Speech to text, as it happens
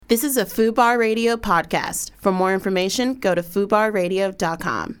This is a FUBAR Radio podcast. For more information, go to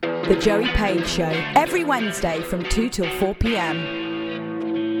FUBARradio.com. The Joey Page Show, every Wednesday from 2 till 4 p.m.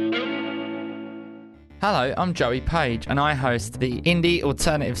 Hello, I'm Joey Page, and I host the indie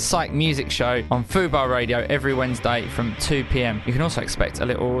alternative psych music show on FUBAR Radio every Wednesday from 2 p.m. You can also expect a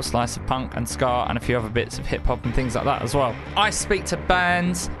little slice of punk and ska and a few other bits of hip-hop and things like that as well. I speak to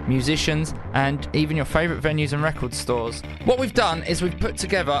bands, musicians, and even your favourite venues and record stores. What we've done is we've put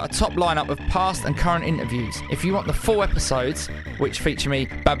together a top lineup of past and current interviews. If you want the full episodes, which feature me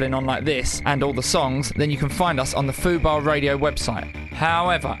babbling on like this, and all the songs, then you can find us on the FUBAR Radio website.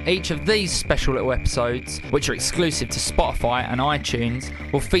 However, each of these special little episodes, which are exclusive to Spotify and iTunes,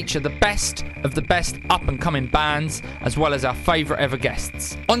 will feature the best of the best up-and-coming bands, as well as our favourite ever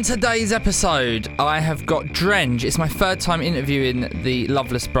guests. On today's episode, I have got Drenge. It's my third time interviewing the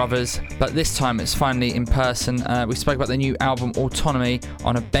Loveless Brothers, but this time it's finally in person. We spoke about their new album, Autonomy,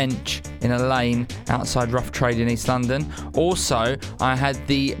 on a bench in a lane outside Rough Trade in East London. Also, I had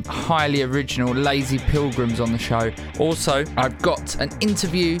the highly original Lazy Pilgrims on the show. Also, I've got an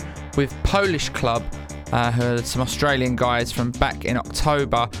interview with Polish Club, who are some Australian guys from back in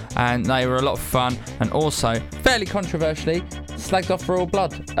October, and they were a lot of fun, and also, fairly controversially, slagged off Royal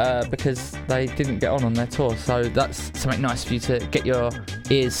Blood because they didn't get on their tour, so that's something nice for you to get your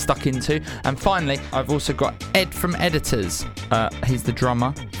ears stuck into. And finally, I've also got Ed from Editors. He's the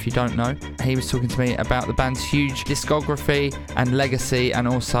drummer, if you don't know. He was talking to me about the band's huge discography and legacy, and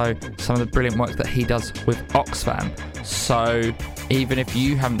also some of the brilliant work that he does with Oxfam. So even if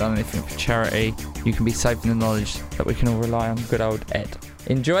you haven't done anything for charity, you can be safe in the knowledge that we can all rely on good old Ed.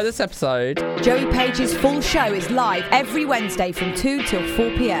 Enjoy this episode. Joey Page's full show is live every Wednesday from 2 till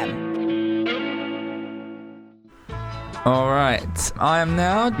 4 p.m. Alright, I am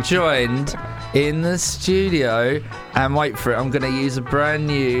now joined in the studio, and wait for it, I'm going to use a brand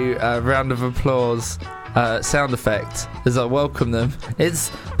new round of applause sound effect as I welcome them.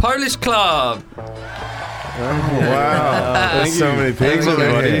 It's Polish Club! Oh, wow. There's so many people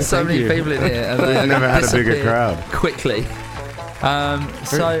in here. So many people in here. And I've never had a bigger crowd. Quickly.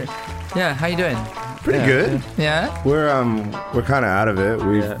 So, yeah, how you doing? Pretty good. Yeah? We're kind of out of it.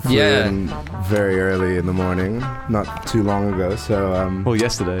 We flew in very early in the morning, not too long ago. So well,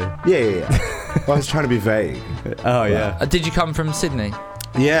 yesterday. Yeah. Well, I was trying to be vague. Oh, yeah. Did you come from Sydney?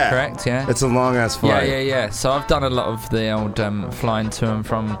 Yeah. Correct, yeah? It's a long-ass flight. Yeah. So I've done a lot of the old flying to and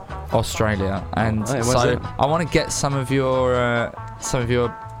from Australia, and so I want to get some of your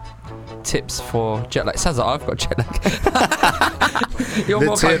tips for jet lag. Sounds like I've got jet lag. You're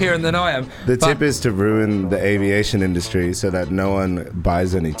more coherent than I am. The tip is to ruin the aviation industry so that no one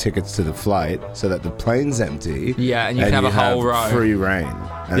buys any tickets to the flight, so that the plane's empty. Yeah, and you can have a whole row. Free reign.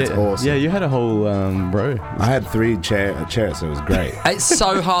 And it's awesome. Yeah, you had a whole row. I had 3 chairs, so it was great. It's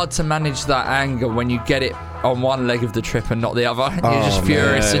so hard to manage that anger when you get it on one leg of the trip and not the other. You're just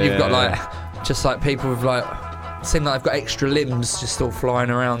furious, and you've got just people with seem like they've got extra limbs just all flying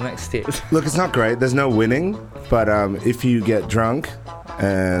around next to you. Look, it's not great. There's no winning, but if you get drunk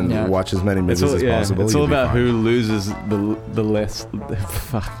and watch as many movies as possible, it's all about who loses the less.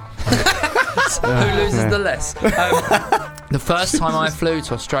 Fuck. Who loses the less? The first time I flew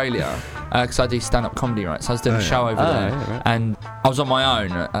to Australia, because I do stand-up comedy, right? So I was doing a show over there, and I was on my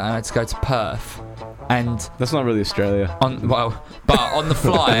own, and I had to go to Perth. And that's not really Australia. But on the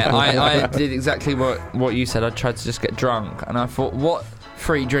flight, I did exactly what you said. I tried to just get drunk, and I thought, what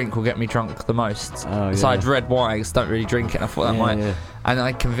free drink will get me drunk the most? So I had red wine, I just don't really drink it, and I thought that might. Yeah. And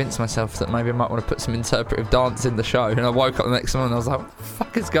I convinced myself that maybe I might want to put some interpretive dance in the show. And I woke up the next morning and I was like, what the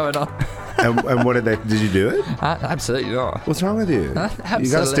fuck is going on? And what did you do it? Absolutely not. What's wrong with you? You got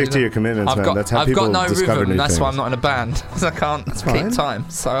to stick to your commitments, man. That's how people discover new things. I've got no rhythm, that's why I'm not in a band. Because I can't keep time.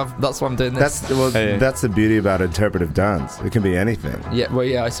 So that's why I'm doing this. That's the beauty about interpretive dance. It can be anything. Yeah,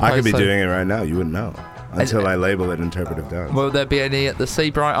 I suppose I could be doing it right now. You wouldn't know until I label it interpretive dance. Will there be any at the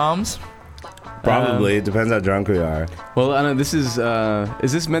Seabright Arms? Probably. It depends how drunk we are. Well, I know this is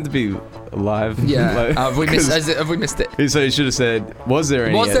this meant to be live? Yeah. Have we missed it? So you should have said, was there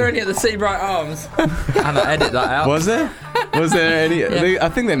any at the Seabright Arms? And I edit that out. Was there any? Yeah. I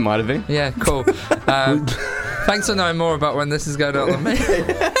think there might have been. Yeah, cool. Thanks for knowing more about when this is going on than me.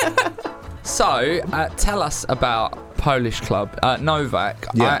 So, tell us about Polish Club. Novak.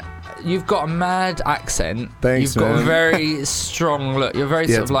 Yeah. You've got a mad accent. Thanks, You've man. got a very strong look. You're very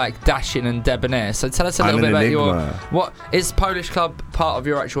sort of dashing and debonair. So tell us a little bit about what is Polish Club part of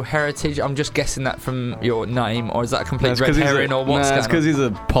your actual heritage? I'm just guessing that from your name, or is that a complete red herring, or what's going on? It's because he's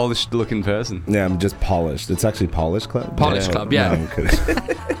a polished looking person. Yeah, I'm just polished. It's actually Polish Club. Polish Club, yeah. No,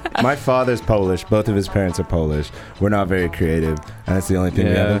 My father's Polish. Both of his parents are Polish. We're not very creative, and it's the only thing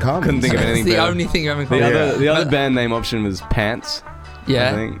we have in common. Couldn't think of It's anything the better. only thing I'm The other band name option was Pants. I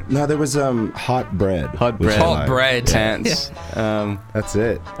Yeah. think. No, there was hot bread. Hot which I bread. Hot like. bread. Pants. That's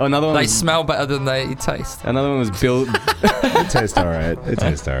it. Another one. They Was, smell better than they taste. another one was Bill. It tastes all right. It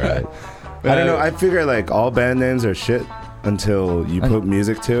tastes all right. I don't know. I figure like all band names are shit until you put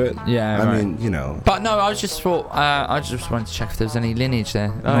music to it. Yeah, I right. mean, you know. But no, I just thought I just wanted to check if there was any lineage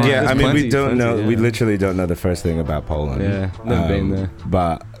there. Oh, Yeah, there's I mean, we plenty, don't know. yeah. We literally don't know the first thing about Poland. Yeah, never been there.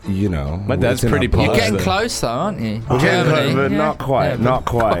 But you know, My dad's it's in pretty our blood. You're getting though. close though, aren't you? We're getting Germany, close, but yeah. not quite. Yeah, but Not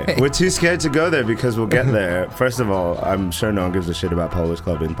quite. quite. We're too scared to go there because we'll get there. First of all, I'm sure no one gives a shit about Polish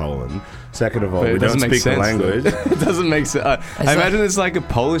Club in Poland. Second of all, But we it don't doesn't make speak the sense, though. language. It doesn't make sense. I like- imagine it's like a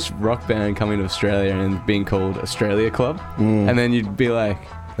Polish rock band coming to Australia and being called Australia Club, and then you'd be like,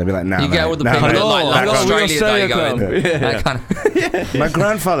 They'd be like, nah, You get all the people mate, that like hello, Australia Australia Day going. Club. Yeah. That kind of, my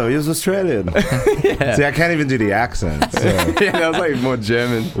grandfather, he was Australian. See, I can't even do the accent. So yeah, that was like more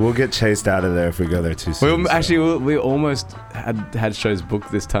German. we'll get chased out of there if we go there too soon. We almost had shows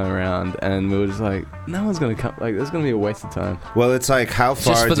booked this time around, and we were just like, no one's gonna come. Like, there's gonna be a waste of time. Well, it's like how Just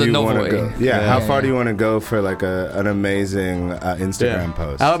far for do the you want to novelty. go? Yeah, how Yeah, far yeah. do you want to go for like an amazing Instagram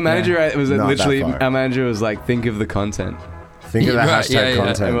post? Our manager was Not that literally. far. Our manager was like, think of the content, Think of the Right, hashtag yeah, yeah.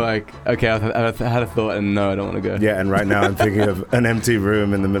 content. and we're like, okay, I've had a thought, and no, I don't want to go. Yeah, and right now I'm thinking of an empty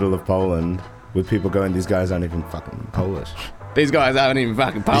room in the middle of Poland with people going, these guys aren't even fucking Polish. These guys aren't even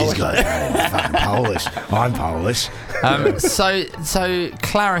fucking Polish. These guys aren't even fucking Polish. I'm Polish. so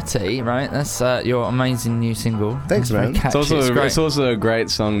Clarity, right? That's your amazing new single. Thanks, It's very man. catchy, It's great. also a great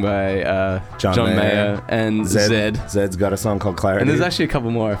song by John John Mayer. Mayer and Zed. Zed's got a song called Clarity. And there's actually a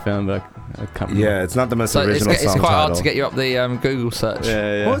couple more I found, but I can't remember. yeah, it's not the most So it's original song quite hard title. to get you up the Google search.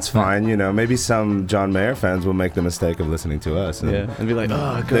 Yeah. Well, it's fine, you know. Maybe some John Mayer fans will make the mistake of listening to us. And Yeah, and be like, oh,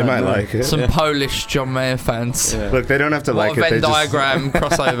 God, they might no. like it. Some Polish John Mayer fans. Yeah. Look, they don't have to What like a it. Venn They just, diagram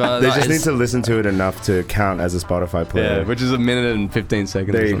crossover. they that just need is. to listen to it enough to count as a Spotify player. Yeah, which is a minute and 15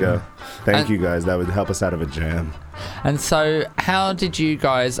 seconds. There or you something. go. Thank And- you guys. That would help us out of a jam. And so, how did you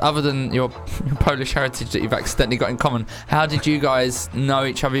guys, other than your Polish heritage that you've accidentally got in common, how did you guys know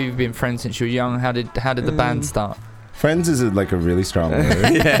each other? You've been friends since you were young. How did the band start? Friends is like a really strong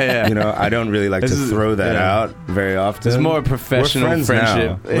word. Yeah. You know, I don't really like This to is- throw that yeah. out very often. There's more professional We're friends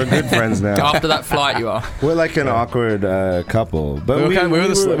friendship. Now. We're good friends now. After that flight, you are. We're like an awkward couple. But We were we kind were- of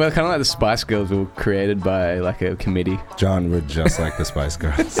like the Spice Girls. We were created by like a committee. John, we're just like the Spice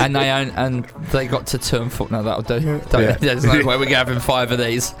Girls. And they got to 2 and 4. No, that'll do. Yeah. There's no way we're having 5 of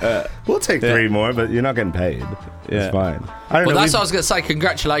these. We'll take Yeah. 3 more, but you're not getting paid. Yeah. It's fine. I don't Well, know. that's what I was going to say.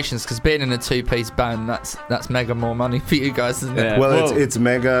 Congratulations, because being in a 2-piece band, that's mega more money for you guys, isn't it? Yeah. Well, Whoa. it's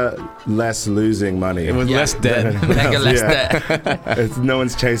mega less losing money. It was Yeah. less dead. Mega less Yeah. debt. It's no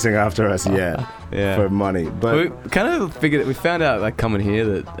one's chasing after us yet Yeah. for money. But we kind of figured. We found out like coming here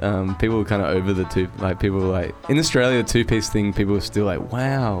that people were kind of over the two. Like people were like in Australia, the 2-piece thing. People were still like,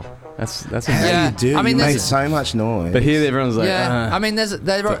 wow, that's hell amazing. Yeah. you do. I mean, you there's- made so much noise. But here, everyone's like, Yeah, I mean,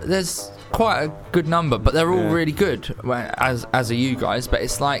 there's quite a good number, but they're all Yeah. really good, as are you guys. But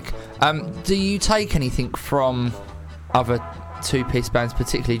it's like, do you take anything from other 2-piece bands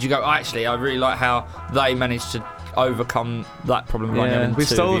particularly? Do you go, oh, actually, I really like how they managed to overcome that problem of only having we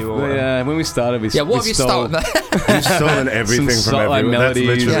 2 stole. of you or whatever. Yeah, when we started, Yeah, what have you stolen? You've stolen everything Some from like everyone. That's melodies.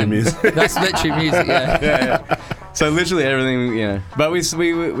 literally Yeah. music. That's literally music, yeah. yeah. So literally everything, yeah. But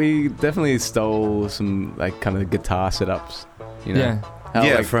we definitely stole some like kind of guitar setups, you know. Yeah. How,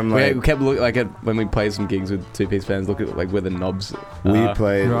 Yeah, like, from, we like- kept looking like at when we played some gigs with 2-piece bands. Look at like where the knobs. We are.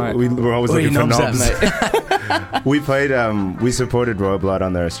 played. Right. We were always Where looking your for knobs knobs. at, mate? We played. We supported Royal Blood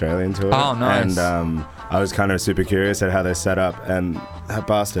on their Australian tour. Oh, nice. And I was kind of super curious at how they're set up, and that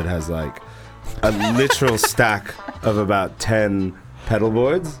bastard has like a literal stack of about 10 pedal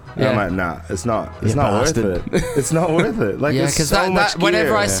boards. And I'm Yeah. like, nah, it's not. It's You not worth bastard. it. It's not worth it. Like, Yeah, there's because so much whenever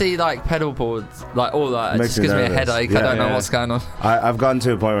gear. I see like pedal boards, like all that, it Makes just me gives me a nervous. headache. I Yeah. don't know Yeah. what's going on. I've gotten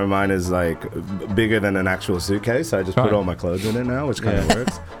to a point where mine is like bigger than an actual suitcase. I just Right. put all my clothes in it now, which kind of Yeah.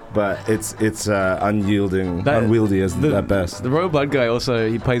 works. But it's unyielding, That- unwieldy at best. The Royal Blood guy also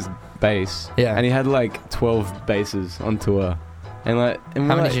he plays bass. Yeah. And he had like 12 basses on tour, and How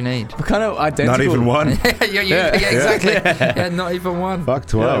many did you need? We're kind of identical. Not even one. yeah, exactly. Yeah, not even one. Fuck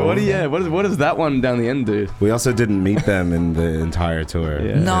Yeah, 12. what does that one down the end do? We also didn't meet them in the entire tour.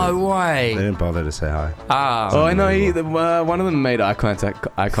 Yeah. No They way. didn't bother to say hi. Ah. Oh, I know. One of them made eye contact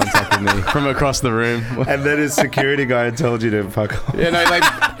with me from across the room. And then his security guard told you to fuck off. Yeah, no, like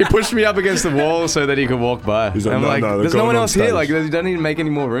he pushed me up against the wall so that he could walk by. He's like, I'm "No, like, no, they're there's no going one on else here. stage." Like, you don't need to make any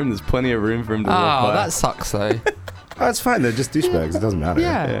more room. There's plenty of room for him to walk Oh, by. that sucks though. Oh, it's fine. They're just douchebags. It doesn't matter.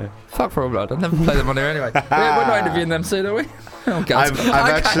 Yeah. Fuck Royal Blood. I'll never play them on here anyway. We're not interviewing them soon, are we? Oh, God.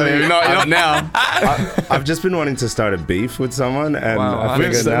 I've actually You're not now. I've just been wanting to start a beef with someone, and Wow, I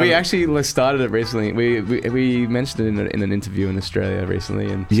figured now, We actually started it recently. We mentioned it in an interview in Australia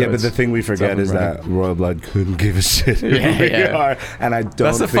recently. And yeah, so but the thing we forget up and is that running. Royal Blood couldn't give a shit who Yeah, we yeah. are, and I don't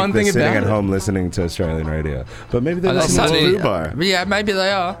That's the think fun they're thing sitting about at it. home listening to Australian radio. But maybe they're That's listening to funny. Foo Bar. Yeah, maybe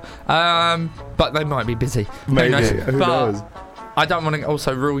they are. But they might be busy. Maybe. Who Who knows? knows? I don't want to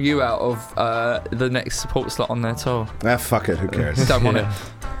also rule you out of the next support slot on their tour. Ah, fuck it. Who cares? Don't want it.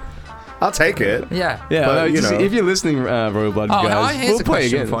 I'll take it. Yeah. Yeah, But, no, you just- know. if you're listening, Royal Blood guys, here's we'll a play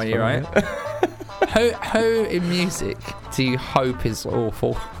question again. for you, right? Who in music do you hope is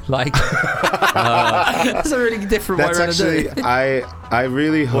awful? Like, that's a really different That's way around to do actually, it. I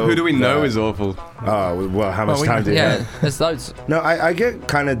really hope. Well, who do we know that- is awful? Oh, well, how much time do you yeah, have? there's loads. No, I get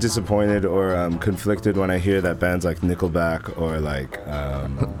kind of disappointed or conflicted when I hear that bands like Nickelback or like,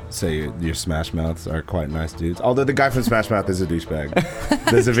 say, your Smash Mouths are quite nice dudes. Although the guy from Smash Mouth is a douchebag.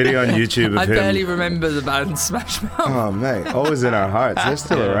 There's a video on YouTube of I him. barely remember the band Smash Mouth. Oh, mate, always in our hearts. They're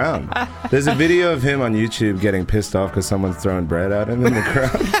still around. There's a video of him on YouTube getting pissed off because someone's throwing bread at him in the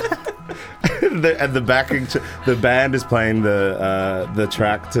crowd. And the backing, the band is playing the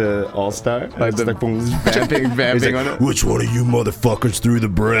track to All Star. Like the vamping on it. Which one of you motherfuckers threw the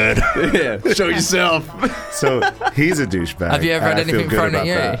bread? Yeah, show yourself. So he's a douchebag. Have you ever and had I feel anything good thrown at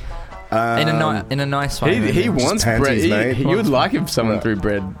about you? that. In a nice way. He maybe. wants panties, bread. mate. You would like if someone threw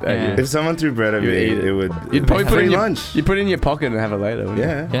bread at Yeah. you. If someone threw bread at You'd me, eat it. it would. You'd probably put it free in your lunch. You'd put it in your pocket and have it later. wouldn't you?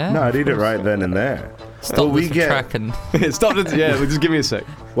 Yeah. Yeah, No, I'd of eat it course. right then and there. Stop Well, we this get- track and Stop it. Yeah, well, just give me a sec.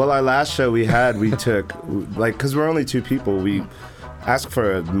 Well, our last show we took, like, because we're only two people, we asked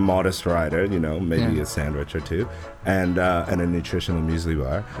for a modest rider, you know, maybe Yeah. a sandwich or two, and a nutritional muesli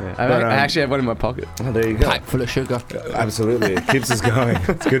bar. Yeah. But, I actually have one in my pocket. Oh, there you go. pack full of sugar. Absolutely. It keeps us going.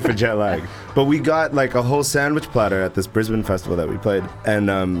 It's good for jet lag. But we got like a whole sandwich platter at this Brisbane festival that we played.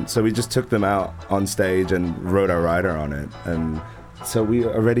 And so we just took them out on stage and wrote our rider on it. And so we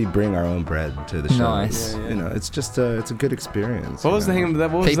already bring our own bread to the show. Nice. You know, it's just it's a good experience. What was the you know? thing?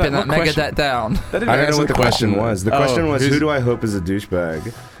 What was Keeping that? that What question? Megadeth down. That didn't I don't know answer what the question was. The question was, who's- who do I hope is a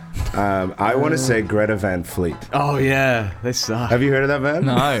douchebag? I want to say Greta Van Fleet. Oh yeah, they suck. Have you heard of that band?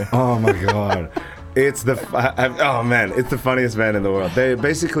 No. Oh my god. It's oh man, it's the funniest band in the world. They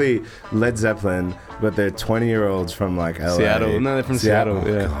basically Led Zeppelin, but they're 20-year-olds from like LA. Seattle. No, they're from Seattle. Oh,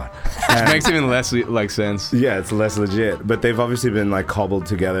 Yeah. God. Which And- makes even less like sense. yeah, it's less legit. But they've obviously been like cobbled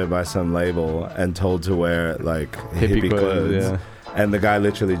together by some label and told to wear like hippie clothes. Yeah. And the guy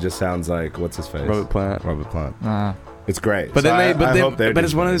literally just sounds like, what's his face? Robert Plant. Robert Plant. Nah. It's great. But So then I hope they're but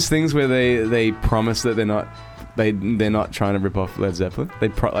it's one of douchebags. those things where they promise that they're not trying to rip off Led Zeppelin. They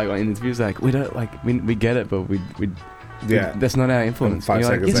like on interviews like we don't like we get it, but we Yeah. that's not our And influence. 5 And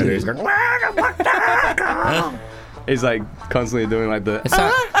you're seconds like, later, is he's it? going, He's like constantly doing like the. It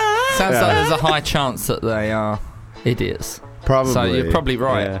sounds Yeah. like there's a high chance that they are idiots. probably. So you're probably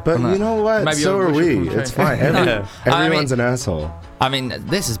right. Yeah. But on that. you know what? Maybe so you'll are wish it we. come It's true. fine. Yeah. Everyone's an asshole. I mean,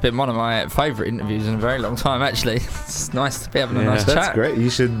 this has been one of my favourite interviews in a very long time, actually. It's nice to be having a Yeah. nice That's chat. great.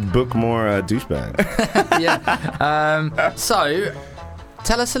 You should book more douchebags. Yeah. So,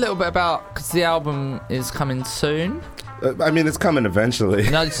 tell us a little bit about, because the album is coming soon. I mean, it's coming eventually.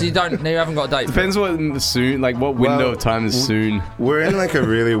 No, so you haven't got a date. for it. Depends what soon, like what window Well, of time is soon. We're in like a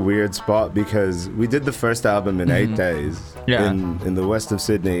really weird spot because we did the first album in 8 days Yeah. in the west of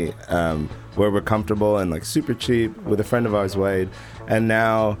Sydney, where we're comfortable and like super cheap with a friend of ours, Wade. And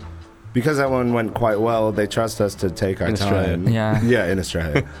now, because that one went quite well, they trust us to take our In Australia. time. Yeah. Yeah, in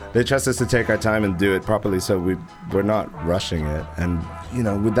Australia. They trust us to take our time and do it properly, so we're not rushing it. And you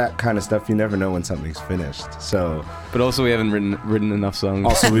know, with that kind of stuff, you never know when something's finished. So But also we haven't written enough songs.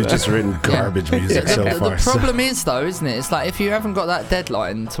 also we've just written garbage music so the far. so- problem is, though, isn't it? It's like if you haven't got that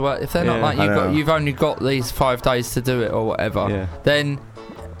deadline to work, if they're not Yeah, like I know. you've only got these 5 days to do it or whatever, Yeah. then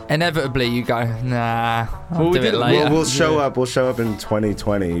inevitably you go, nah, I'll Well, we do it did- later. We'll show up. We'll show up in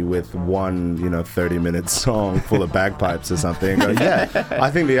 2020 with one, 30-minute song full of bagpipes or something. And go, yeah,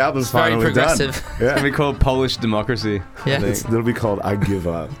 I think the album's It's very finally progressive. done. It's gonna Yeah, be called Polish Democracy. Yeah. it'll be called "I Give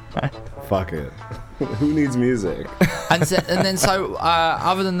Up." Fuck it. Who needs music? and then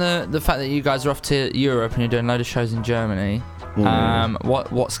other than the fact that you guys are off to Europe and you're doing a load of shows in Germany,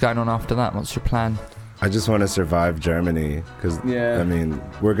 what's going on after that? What's your plan? I just want to survive Germany because Yeah. I mean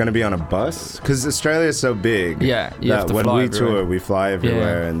we're gonna be on a bus because Australia is so big. Yeah, you have that to when fly we everywhere. tour, we fly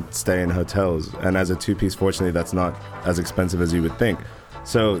everywhere Yeah. and stay in hotels. And as a two-piece, fortunately, that's not as expensive as you would think.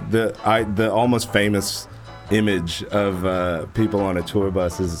 So the almost famous image of people on a tour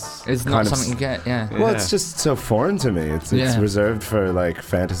bus is It's kind not of something you get, yeah. Well, it's just so foreign to me. It's Yeah. reserved for like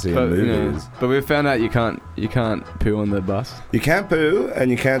fantasy But, and you know, movies. but we found out you can't poo on the bus. You can't poo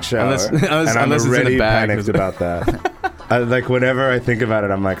and you can't shower. Unless and I'm it's in a already bag. panicked about that. Like whenever I think about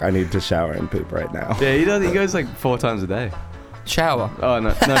it, I'm like, I need to shower and poop right now. Yeah, he goes like 4 times a day. Shower. Oh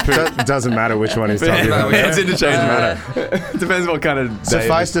no, poo. Doesn't matter which one he's talking about. It's interchangeable. Uh, Depends what kind of day.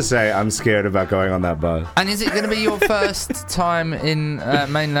 Suffice to say, I'm scared about going on that bus. And is it going to be your first time in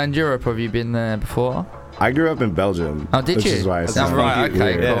mainland Europe, or have you been there before? I grew up in Belgium. Oh, did which you? Is why I Oh, said right, funky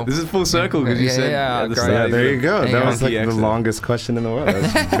okay, weird. Yeah, cool. this is full circle because you Yeah, said yeah, at the great. start Yeah, you there you go. Hang That on. was like the Excellent. longest question in the world. That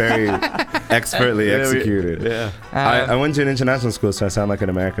was very expertly executed. Yeah. I went to an international school, so I sound like an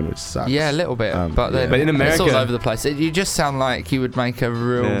American, which sucks. Yeah, a little bit, but then But in it's America- all over the place. You just sound like you would make a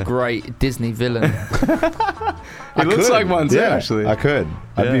real great Disney villain. He looks could. like one too, actually. I could.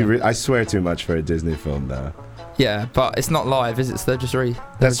 I'd be. Yeah. I swear too much for a Disney film, though. Yeah, but it's not live, is it? So they'll just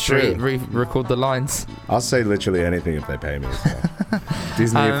That's true. re-record the lines. I'll say literally anything if they pay me. So.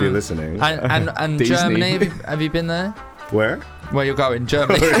 Disney, if you're listening. And Disney. Germany, have you been there? Where? Where you're going,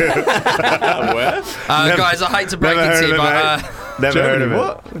 Germany. Where? Guys, I hate to break never it to heard you, of but it, Never heard of it.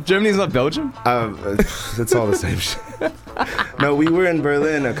 What? Germany's not Belgium? It's all the same shit. No, we were in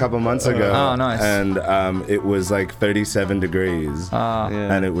Berlin a couple months ago. Oh, nice. And it was like 37 degrees.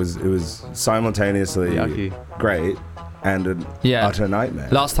 And it was simultaneously Yucky. great and an Yeah. utter nightmare.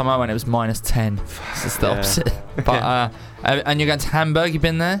 last time I went, it was -10. It's just the Yeah. opposite. But and you're going to Hamburg. You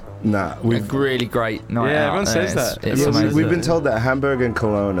been there? Nah, A really great night Yeah, out everyone there. says that. It's yeah, amazing. we've been told that Hamburg and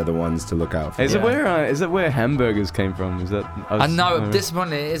Cologne are the ones to look out for. Is Yeah. it where hamburgers came from? Is that? I know.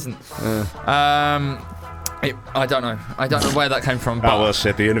 Disappointingly, it isn't. I don't know. I don't know where that came from. But Oh well,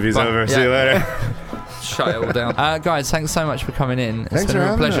 shit. The interview's but, over. yeah. See you later. Shut it all down. Guys, thanks so much for coming in. It's Thanks been for a real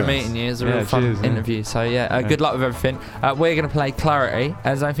having pleasure us. meeting you. It's a Yeah, real fun cheers, yeah. interview. So yeah, good luck with everything. We're going to play Clarity.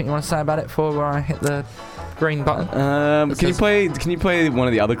 Is there anything you want to say about it before I hit the green button? Can you play one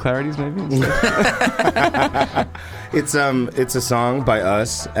of the other clarities maybe? It's a song by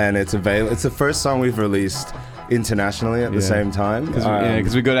us, and it's the first song we've released internationally at the same time.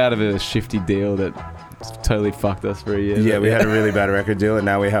 Because we got out of a shifty deal that totally fucked us for a year. Yeah, we had a really bad record deal, and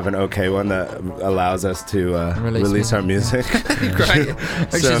now we have an okay one that allows us to release our music. Great.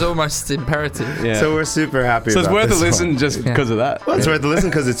 Which is almost imperative. Yeah. So we're super happy. So it's about worth a this listen one. just because of that. Well, it's worth a listen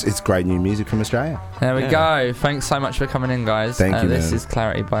because it's great new music from Australia. There we Yeah. go. Thanks so much for coming in, guys. Thank you, This man. is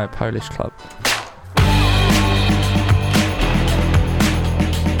Clarity by a Polish club.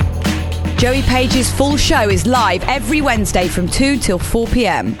 Joey Page's full show is live every Wednesday from 2 till 4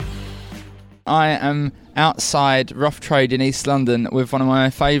 p.m. I am outside Rough Trade in East London with one of my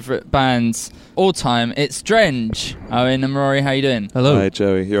favourite bands all time. It's Drenge. Owen and Rory, how you doing? Hello. Hi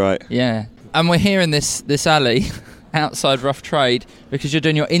Joey, you're right. Yeah. And we're here in this alley outside Rough Trade because you're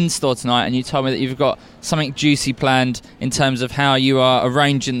doing your in-store tonight, and you told me that you've got something juicy planned in terms of how you are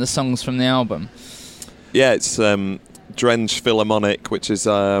arranging the songs from the album. Yeah, it's Drenge Philharmonic, which is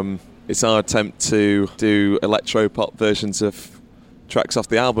it's our attempt to do electro-pop versions of tracks off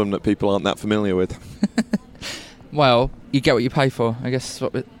the album that people aren't that familiar with. Well, you get what you pay for. I guess is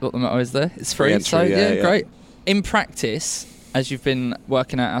what the motto is there. It's free, entry, so yeah. great. In practice, as you've been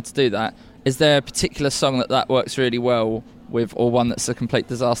working out how to do that, is there a particular song that works really well with, or one that's a complete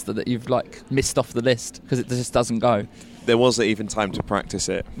disaster that you've like missed off the list because it just doesn't go? There wasn't even time to practice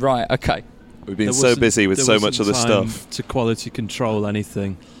it. Right, okay. We've been so busy with so much other time stuff. to quality control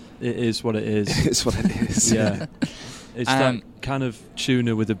anything. It is what it is. It's what it is. Yeah. It's that kind of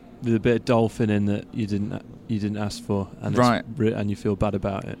tuna with a bit of dolphin in that you didn't ask for, and Right. and you feel bad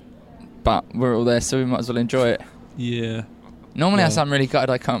about it. But we're all there, so we might as well enjoy it. Yeah. Normally I Yeah. sound really gutted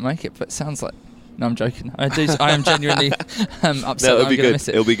I can't make it, but it sounds like... No, I'm joking. I am genuinely upset No, that it'll I'm be going to good. miss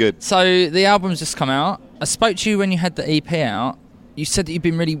it. It'll be good. So the album's just come out. I spoke to you when you had the EP out. You said that you've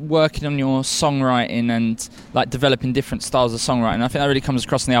been really working on your songwriting and like developing different styles of songwriting. I think that really comes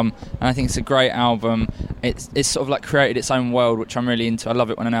across in the album, and I think it's a great album. It's sort of like created its own world, which I'm really into. I love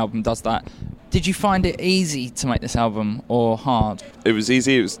it when an album does that. Did you find it easy to make this album or hard? It was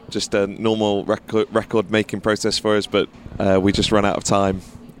easy. It was just a normal record making process for us, but we just ran out of time.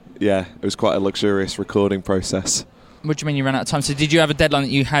 Yeah, it was quite a luxurious recording process. What do you mean you ran out of time? So did you have a deadline that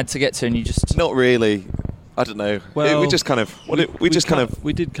you had to get to, and you just... Not really. I don't know. Well, we just kind of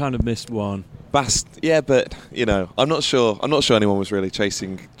we did kind of miss one. Yeah, but you know, I'm not sure anyone was really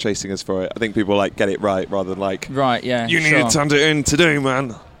chasing us for it. I think people like get it right rather than like, Right, yeah. you need to hand it in today,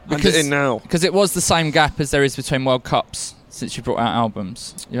 man. Hand it in now. Because it was the same gap as there is between World Cups since you brought out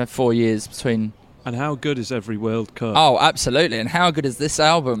albums. You had 4 years between And how good is every World Cup? Oh, absolutely. And how good is this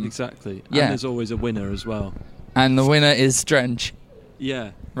album? Exactly. Yeah. And there's always a winner as well. And the winner is Drench.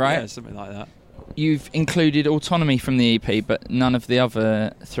 Yeah. Right? Yeah, something like that. You've included Autonomy from the EP, but none of the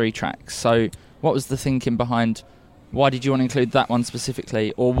other 3 tracks. So what was the thinking behind, why did you want to include that one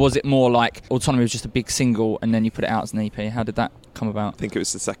specifically? Or was it more like Autonomy was just a big single and then you put it out as an EP? How did that come about? I think it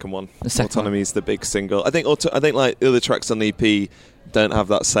was the second one. The second Autonomy is the big single. I think like the other tracks on the EP don't have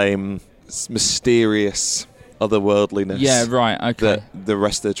that same mysterious otherworldliness. Yeah, right, okay. That the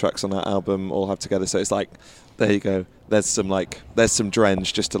rest of the tracks on that album all have together. So it's like, there you go. There's some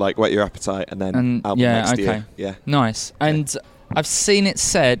Drench just to like whet your appetite, and then album next year. Yeah, nice. And I've seen it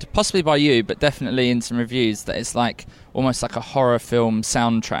said, possibly by you, but definitely in some reviews, that it's like almost like a horror film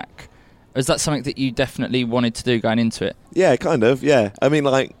soundtrack. Is that something that you definitely wanted to do going into it? Yeah, kind of. Yeah, I mean,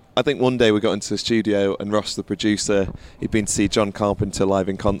 like, I think one day we got into the studio and Ross, the producer, he'd been to see John Carpenter live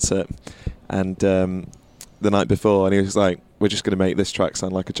in concert, and the night before, and he was like, "We're just going to make this track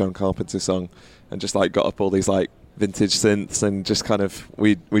sound like a John Carpenter song," and just like got up all these like vintage synths and just kind of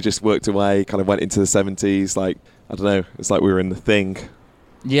we just worked away, kind of went into the 70s. Like, I don't know, it's like we were in The Thing.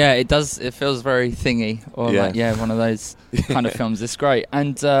 Yeah, it does. It feels very thingy, or one of those kind of films. It's great,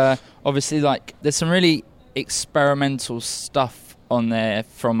 and obviously, like, there's some really experimental stuff on there.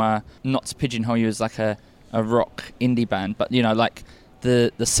 From not to pigeonhole you as like a rock indie band, but you know, like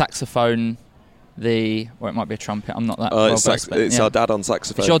the saxophone, it might be a trumpet. I'm not that well versed. It's our dad on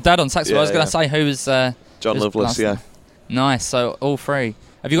saxophone. It's your dad on saxophone. I was going to say who was John Loveless. Yeah, nice. So all 3.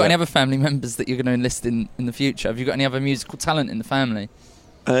 Have you got any other family members that you're going to enlist in the future? Have you got any other musical talent in the family?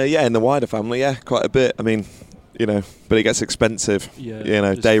 Yeah, in the wider family, yeah, quite a bit. I mean, you know, but it gets expensive. Yeah, you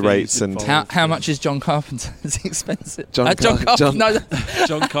know, day rates and how much is John Carpenter? Is he expensive? John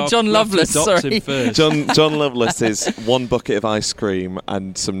Carpenter. John Loveless. Sorry, John Loveless is 1 bucket of ice cream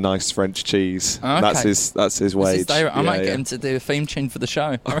and some nice French cheese. Okay. That's his wage. I might get him to do a theme tune for the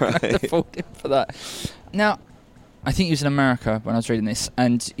show. I have to afford him for that. Now, I think you was in America when I was reading this,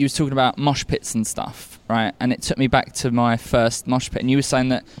 and you was talking about mosh pits and stuff, right? And it took me back to my first mosh pit, and you were saying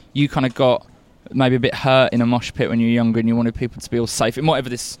that you kind of got maybe a bit hurt in a mosh pit when you were younger, and you wanted people to be all safe, in whatever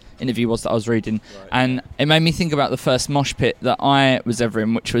this interview was that I was reading. Right. And it made me think about the first mosh pit that I was ever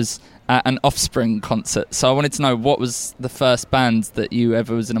in, which was at an Offspring concert. So I wanted to know, what was the first band that you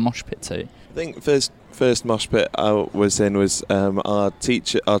ever was in a mosh pit to? I think first mosh pit I was in was our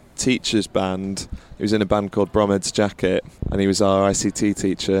teacher's band. He was in a band called Bromhead's Jacket, and he was our ICT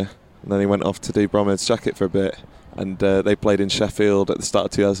teacher. And then he went off to do Bromhead's Jacket for a bit, and they played in Sheffield at the start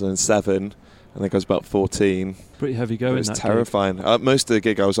of 2007. I think I was about 14. Pretty heavy going. It was terrifying. Most of the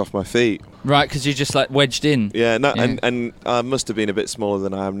gig I was off my feet. Right, because you just like wedged in. Yeah, and I must have been a bit smaller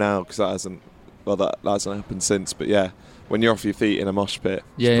than I am now, because that hasn't happened since. But yeah, when you're off your feet in a mosh pit,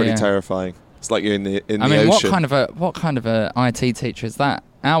 it's pretty terrifying. It's like you're in the ocean. what kind of a IT teacher is that?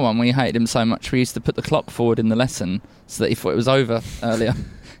 Our one, we hated him so much, we used to put the clock forward in the lesson so that he thought it was over earlier.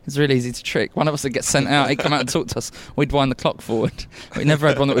 It's really easy to trick. One of us would get sent out, he'd come out and talk to us, we'd wind the clock forward. We never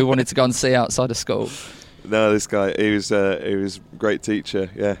had one that we wanted to go and see outside of school. No, this guy, he was a great teacher,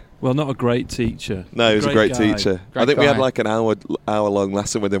 yeah. Well, not a great teacher. No, he was a great guy. teacher. I think we had like an hour-long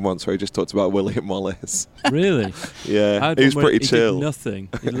lesson with him once where he just talked about William Wallace. Really? Yeah, he was pretty chill. He did nothing.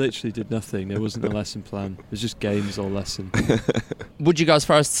 He literally did nothing. There wasn't a lesson plan. It was just games or lesson. Would you go as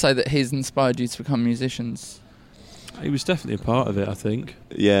far as to say that he's inspired you to become musicians? He was definitely a part of it, I think.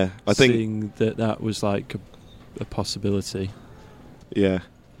 Yeah, I think... Seeing that was like a possibility. Yeah.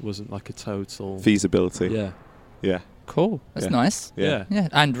 It wasn't like a total... feasibility. Yeah. Yeah. Cool. That's nice. Yeah. Yeah,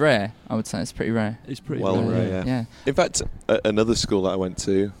 and rare. I would say it's pretty rare. It's pretty rare. Yeah. In fact, another school that I went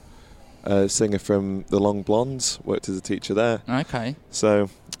to, a singer from the Long Blondes worked as a teacher there. Okay. So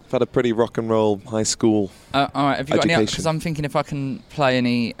I've had a pretty rock and roll high school. All right. Have you got education. any? Because I'm thinking if I can play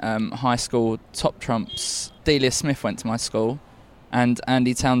any high school top trumps. Delia Smith went to my school, and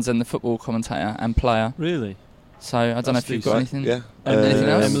Andy Townsend, the football commentator and player. Really? So I don't know if you've got anything. Yeah. Anything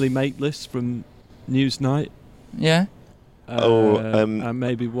else? Emily Maitlis from Newsnight. Yeah. And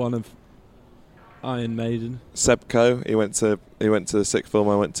maybe one of Iron Maiden. Seb Coe, he went to the sixth form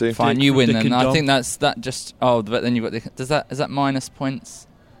I went to. Fine, you win then. I Dom. think that just. Oh, but then you got the. Is that minus points?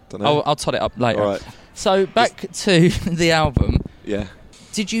 Don't know. I'll tot it up later. All right. So back to the album. Yeah.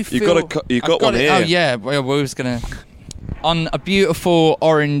 Did you feel? You got one here. Oh yeah. Well, we was gonna on a beautiful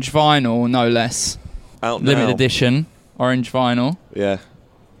orange vinyl, no less. Out now. Limited edition orange vinyl. Yeah.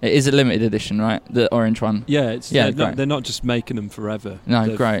 It is a limited edition, right? The orange one. Yeah, they're great. not just making them forever.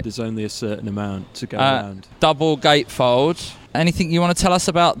 No, great. There's only a certain amount to go around. Double gatefold. Anything you want to tell us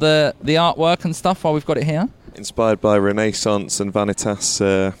about the artwork and stuff while we've got it here? Inspired by Renaissance and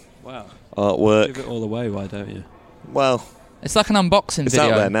Vanitas wow. artwork. Give it all away, why don't you? Well, It's like an unboxing it's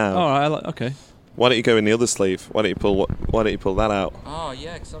video. out there now. All right, okay. Why don't you go in the other sleeve? Why don't you pull that out? Oh,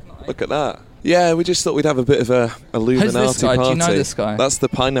 yeah, because I've not... Look at that. Yeah, we just thought we'd have a bit of a Illuminati Who's this guy? party. Do you know this guy? That's the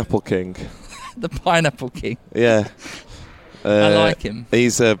Pineapple King. The Pineapple King. Yeah. I like him. He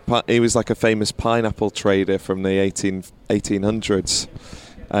was like a famous pineapple trader from the 1800s,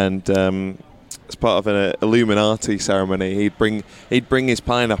 and as part of an Illuminati ceremony, he'd bring his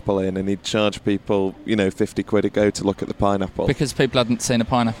pineapple in, and he'd charge people, £50 a go to look at the pineapple. Because people hadn't seen a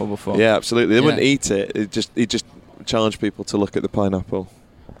pineapple before. Yeah, absolutely. They wouldn't eat it. He'd just charge people to look at the pineapple.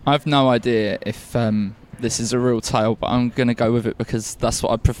 I've no idea if this is a real tale, but I'm going to go with it because that's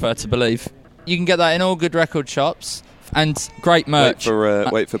what I prefer to believe. You can get that in all good record shops, and great merch.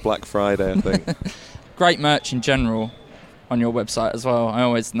 Wait for Black Friday, I think. Great merch in general on your website as well. I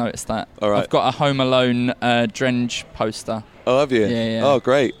always notice that. All right. I've got a Home Alone Drenge poster. Oh, have you? Yeah. Oh,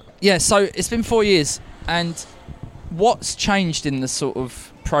 great. Yeah, so it's been 4 years, and what's changed in the sort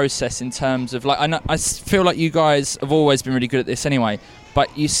of process in terms of, I feel like you guys have always been really good at this anyway,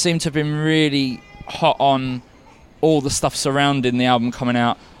 but you seem to have been really hot on all the stuff surrounding the album coming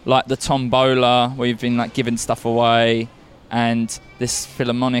out, like the Tombola, where you've been giving stuff away, and this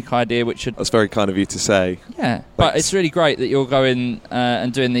Philharmonic idea, That's very kind of you to say. Yeah, but it's really great that you're going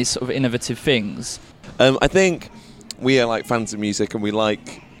and doing these sort of innovative things. I think we are fans of music, and we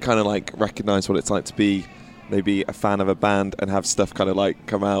recognise what it's like to be maybe a fan of a band and have stuff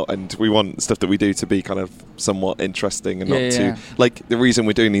come out, and we want stuff that we do to be kind of somewhat interesting and not too... the reason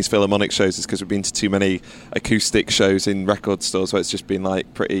we're doing these Philharmonic shows is because we've been to too many acoustic shows in record stores where it's just been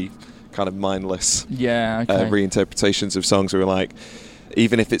pretty kind of mindless reinterpretations of songs. We're like,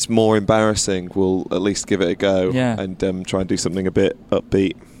 even if it's more embarrassing, we'll at least give it a go and try and do something a bit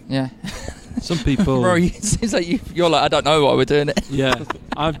upbeat. Yeah. Some people... Bro, it seems like you're like, I don't know why we're doing it. Yeah.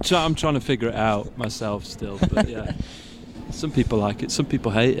 I'm trying to figure it out myself still, but yeah. Some people like it, some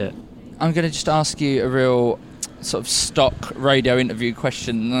people hate it. I'm going to just ask you a real sort of stock radio interview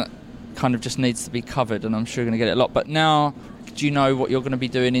question that kind of just needs to be covered, and I'm sure you're going to get it a lot. But now, do you know what you're going to be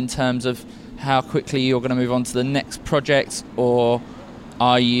doing in terms of how quickly you're going to move on to the next project, or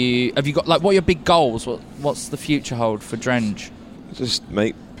have you got what are your big goals? What's the future hold for Drenge? Just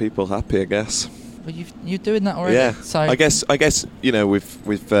make people happy, I guess. Well, you're doing that already. Yeah. So I guess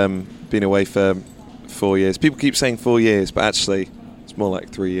we've been away for 4 years. People keep saying 4 years, but actually it's more like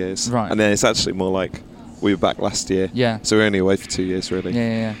 3 years. Right. And then it's actually more like we were back last year. Yeah. So we're only away for 2 years, really.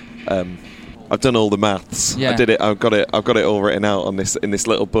 Yeah. I've done all the maths. Yeah. I did it. I've got it all written out on this in this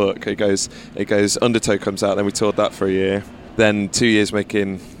little book. It goes. Undertow comes out. Then we toured that for a year. Then 2 years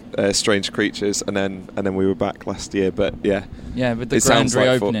making Strange Creatures, and then we were back last year. But yeah, with the grand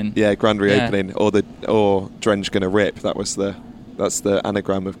reopening. Grand reopening, or Drenge Gonna Rip. That's the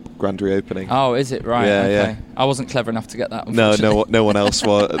anagram of grand reopening. Oh, is it right? Yeah, okay. yeah. I wasn't clever enough to get that. No one else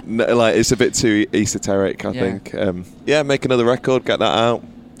was. It's a bit too esoteric, I think. Make another record, get that out.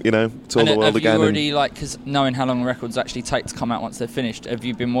 Tour the world again. Have you already, because knowing how long records actually take to come out once they're finished, have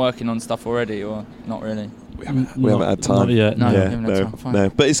you been working on stuff already, or not really? We haven't had time. Not yet. No, we haven't had time. Fine. No.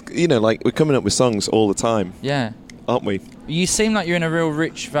 But it's we're coming up with songs all the time. Yeah. Aren't we? You seem like you're in a real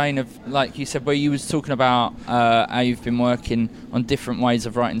rich vein of, like you said, where you was talking about how you've been working on different ways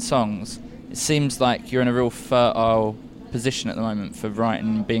of writing songs. It seems like you're in a real fertile position at the moment for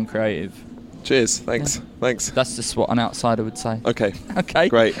writing and being creative. Cheers. Thanks. Yeah. Thanks. That's just what an outsider would say. Okay.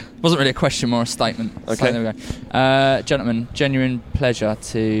 Great. Wasn't really a question, more a statement. Okay. So there we go. Gentlemen, genuine pleasure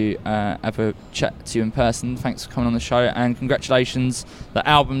to have a chat to you in person. Thanks for coming on the show, and congratulations. The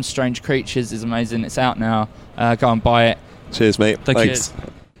album Strange Creatures is amazing. It's out now. Go and buy it. Cheers, mate. Thanks.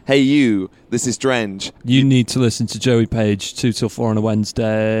 Hey, you. This is Drenge. You need to listen to Joey Page 2 till 4 on a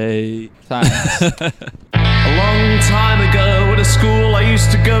Wednesday. Thanks. A long time ago at a school I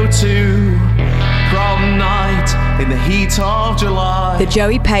used to go to, prom night in the heat of July. The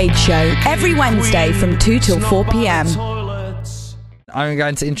Joey Page Show, every Wednesday from 2 till 4 p.m. I'm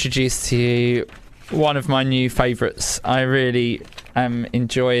going to introduce to you one of my new favourites. I really am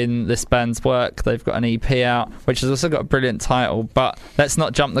enjoying this band's work. They've got an EP out, which has also got a brilliant title, but let's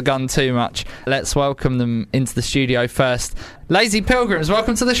not jump the gun too much. Let's welcome them into the studio first. Lazy Pilgrims,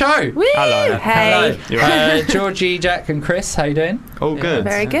 welcome to the show. Woo! Hello. Hey. Hello. Georgie, Jack and Chris, how you doing? All good.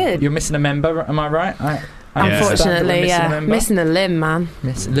 Very good. You're missing a member, am I right? Unfortunately, missing a limb, man.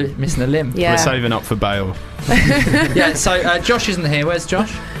 Missing a limb. Yeah. We're saving up for bail. Yeah, so Josh isn't here. Where's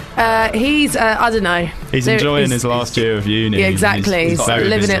Josh? He's, I don't know. He's enjoying his last year of uni. Yeah, exactly. He's very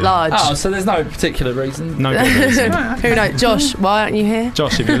living busy. it large. Oh, so there's no particular reason. No good reason. Who knows? Josh, why aren't you here?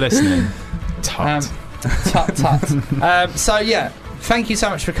 Josh, if you're listening, tut. Tut. So yeah, thank you so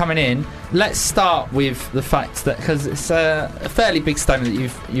much for coming in. Let's start with the fact that, because it's a fairly big statement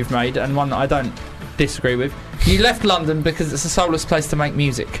that you've made, and one that I don't disagree with. You left London because it's a soulless place to make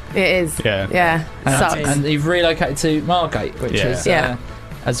music. It is. Yeah. Sucks. And you've relocated to Margate, which is,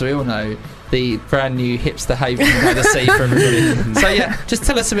 as we all know, the brand new hipster haven by the sea for everybody. So just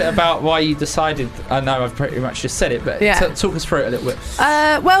tell us a bit about why you decided. I know I've pretty much just said it, but talk us through it a little bit.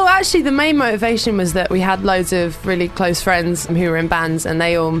 Well, actually, the main motivation was that we had loads of really close friends who were in bands, and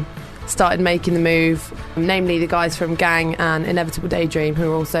they all started making the move, namely the guys from Gang and Inevitable Daydream,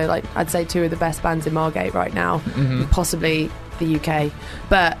 who are also, like, I'd say 2 of the best bands in Margate right now, possibly the UK.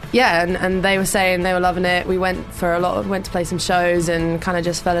 But and they were saying they were loving it. We went to play some shows and kind of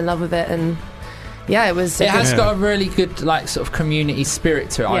just fell in love with it, and it was. It has got a really good, like, sort of community spirit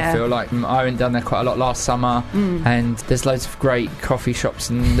to it. I feel like I went down there quite a lot last summer, and there's loads of great coffee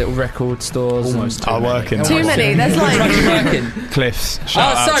shops and little record stores. Almost too many. Too many. There's like Cliffs.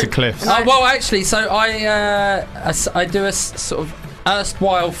 Shout out to Cliffs. Well, actually, so I do a sort of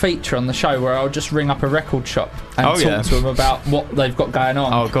erstwhile feature on the show where I'll just ring up a record shop and talk to them about what they've got going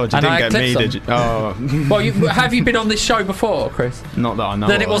on. Oh God, you didn't get me, did you? Oh. Well, have you been on this show before, Chris? Not that I know.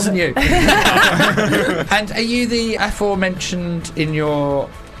 Then it wasn't you. And are you the aforementioned, in your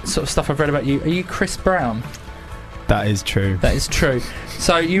sort of stuff I've read about you, are you Chris Brown? That is true. That is true.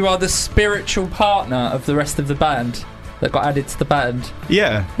 So you are the spiritual partner of the rest of the band that got added to the band?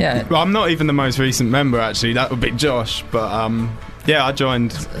 Yeah. Yeah. Well, I'm not even the most recent member, actually. That would be Josh, but I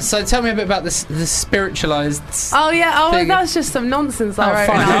joined. So tell me a bit about the spiritualised. That was just some nonsense I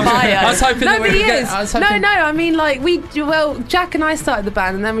wrote in our bio. I was hoping that we would get. No. I mean, like, Jack and I started the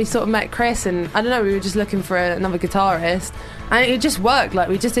band, and then we sort of met Chris, and I don't know, we were just looking for another guitarist, and it just worked. Like,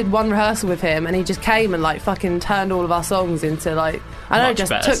 we just did one rehearsal with him, and he just came and, like, fucking turned all of our songs into, like, I don't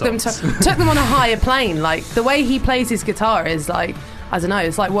know, just took them on a higher plane. Like, the way he plays his guitar is like, I don't know,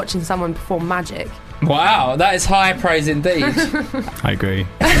 it's like watching someone perform magic. Wow, that is high praise indeed. I agree.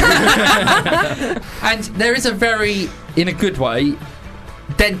 And there is a very, in a good way,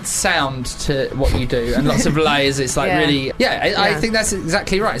 dense sound to what you do, and lots of layers. It's like really, I think that's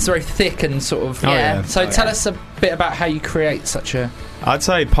exactly right. It's very thick and sort of. So tell us a bit about how you create such a. I'd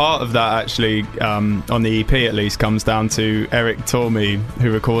say part of that, actually, on the EP at least, comes down to Eric Tormey,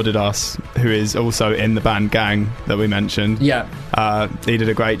 who recorded us, who is also in the band Gang that we mentioned. Yeah. He did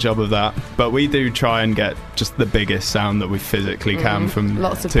a great job of that. But we do try and get just the biggest sound that we physically can from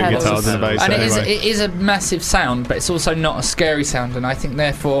lots of 2 guitars and a bass. And it is a massive sound, but it's also not a scary sound. And I think,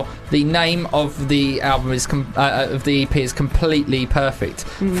 therefore, the name of the album is of the EP is completely perfect.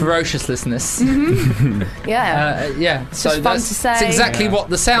 Ferociousness. So fun to say. It's exactly what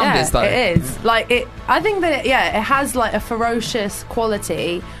the sound is, though. It is. Like, I think that it has, like, a ferocious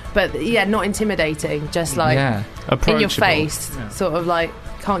quality, but not intimidating. Just like in your face, sort of like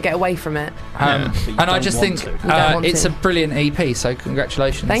can't get away from it. And I just think it's a brilliant EP. So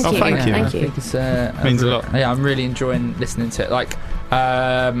congratulations. Thank you. Thank you. I think it's means a lot. Yeah, I'm really enjoying listening to it. Like,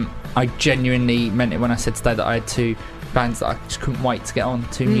 I genuinely meant it when I said today that I had 2 bands that I just couldn't wait to get on.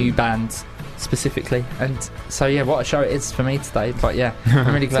 2 new bands specifically, and so what a show it is for me today. But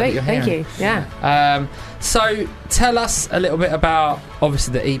I'm really glad that you're here. Thank you. So tell us a little bit about,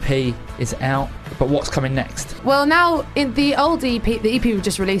 obviously the EP is out, but what's coming next? Well, now in the old EP, the EP we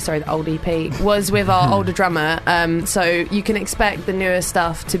just released, the old EP was with our older drummer, so you can expect the newer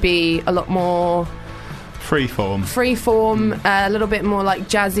stuff to be a lot more freeform, a little bit more like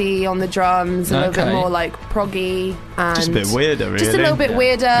jazzy on the drums, a little bit more like proggy, and just a bit weirder, really. Just a little bit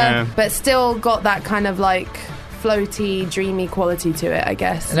weirder, but still got that kind of like floaty, dreamy quality to it, I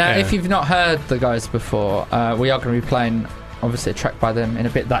guess. Now, if you've not heard the guys before, we are going to be playing, obviously, a track by them in a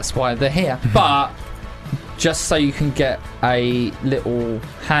bit. That's why they're here. But just so you can get a little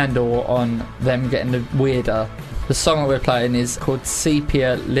handle on them getting the weirder, the song that we're playing is called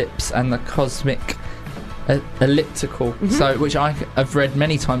Sepia Lips and the Cosmic Elliptical, so which I have read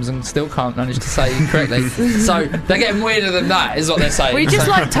many times and still can't manage to say correctly. So they're getting weirder than that, is what they're saying. We just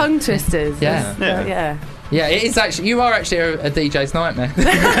like tongue twisters. Yeah, it is actually. You are actually a DJ's nightmare.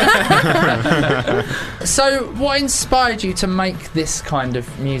 So, what inspired you to make this kind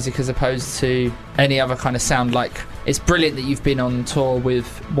of music as opposed to any other kind of sound? Like, it's brilliant that you've been on tour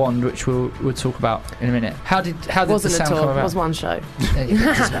with Wand, which we'll talk about in a minute. How did the sound come about? It was one show.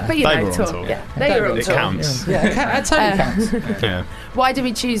 But you know, tour. Tour. Yeah, they were on it tour. Counts. It totally counts. Yeah. Why did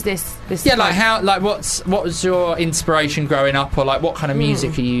we choose this? What was your inspiration growing up, or like what kind of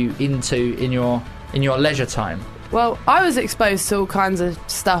music are you into in your leisure time? Well, I was exposed to all kinds of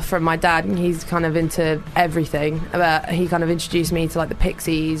stuff from my dad, and he's kind of into everything. He kind of introduced me to like the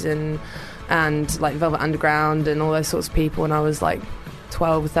Pixies and like Velvet Underground and all those sorts of people when I was like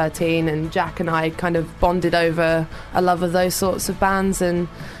 12 or 13, and Jack and I kind of bonded over a love of those sorts of bands and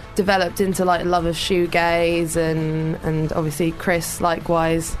developed into like a love of shoegaze, and obviously Chris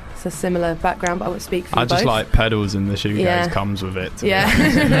likewise. It's a similar background, but I would speak for I both. just like pedals, and the shoegaze comes with it.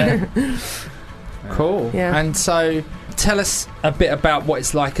 Yeah. Cool. Yeah. And so, tell us a bit about what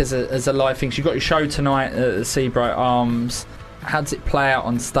it's like as a live thing. You've got your show tonight at the Seabright Arms. How does it play out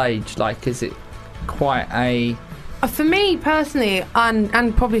on stage? Like, is it quite a... For me personally,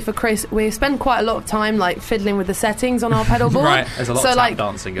 and probably for Chris, we spend quite a lot of time like fiddling with the settings on our pedal board. Right. There's a lot of tap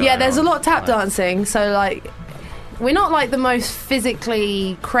dancing going on. Yeah, there's a lot of tap dancing. So like, we're not like the most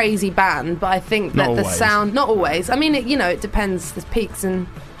physically crazy band, but I think that the sound, not always. I mean, it depends. There's peaks and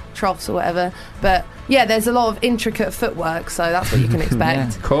troughs or whatever, but yeah, there's a lot of intricate footwork, so that's what you can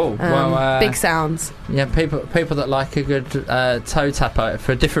expect. Yeah, cool. Big sounds. Yeah, people that like a good toe tapper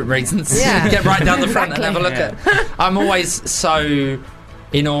for different reasons. Yeah. Get right down the front Exactly. and have a look at. I'm always so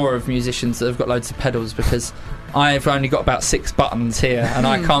in awe of musicians that have got loads of pedals, because I've only got about 6 buttons here and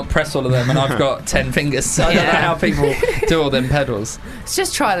I can't press all of them, and I've got 10 fingers, so I don't know how people do all them pedals. It's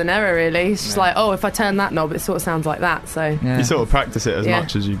just trial and error, really. It's just like, if I turn that knob, it sort of sounds like that. So You sort of practice it as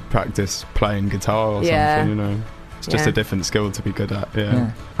much as you practice playing guitar or something, It's just a different skill to be good at.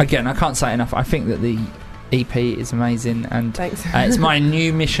 Yeah. Again, I can't say enough. I think that the EP is amazing, and Thanks. It's my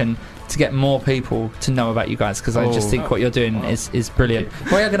new mission to get more people to know about you guys, because I just think what you're doing is brilliant.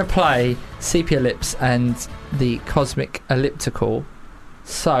 We are going to play Sepia Lips and the Cosmic Elliptical.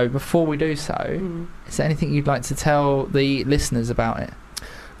 So before we do so, is there anything you'd like to tell the listeners about it?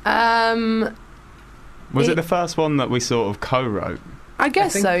 Was it the first one that we sort of co-wrote? I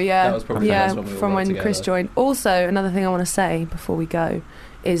guess so, yeah. that was probably the first one we all from wrote when Chris together. joined. Also, another thing I want to say before we go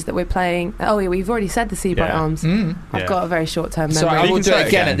is that we're playing... we've already said the Seabright Arms. I've got a very short-term memory. So I will do it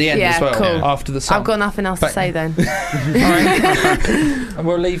again at the end as well, cool. after the song. I've got nothing else to say then. And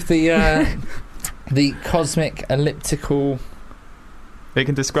we'll leave the Cosmic Elliptical... It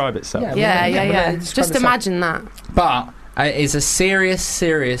can describe itself. Yeah. Just imagine that. But it is a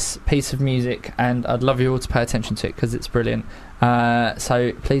serious piece of music, and I'd love you all to pay attention to it because it's brilliant.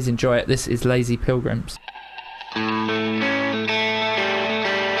 So please enjoy it. This is Lazy Pilgrims.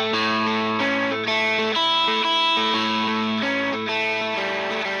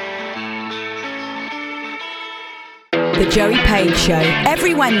 The Joey Page Show,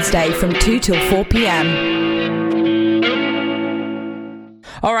 every Wednesday from 2 till 4 p.m.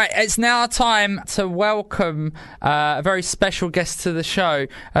 All right, it's now time to welcome a very special guest to the show,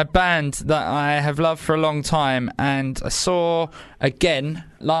 a band that I have loved for a long time, and I saw again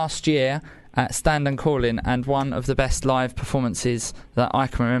last year at Stand and Call-In, and one of the best live performances that I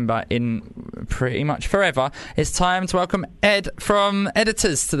can remember in pretty much forever. It's time to welcome Ed from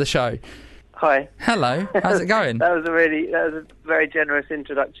Editors to the show. Hi. Hello. How's it going? That was a very generous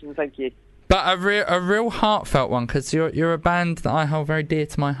introduction. Thank you. But a real heartfelt one, because you're a band that I hold very dear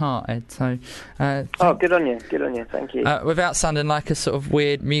to my heart, Ed. So, good on you. Good on you. Thank you. Without sounding like a sort of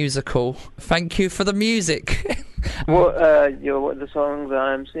weird musical, thank you for the music. What the songs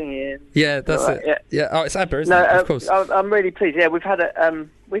I'm singing? Yeah, that's it. Yeah. Oh, it's ABBA, isn't it? Of course. I'm really pleased. Yeah, we've had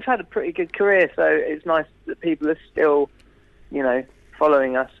a pretty good career, so it's nice that people are still,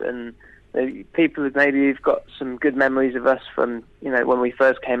 following us, and people maybe who've got some good memories of us from, when we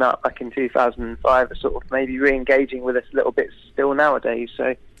first came out back in 2005 are sort of maybe re-engaging with us a little bit still nowadays.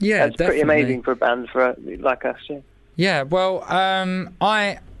 So yeah, that's pretty amazing for a band like us. Yeah. Yeah. Well,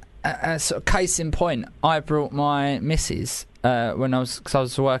 I sort of case in point, I brought my missus because I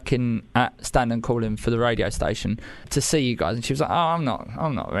was working at Stand and Call-In for the radio station to see you guys, and she was like, I'm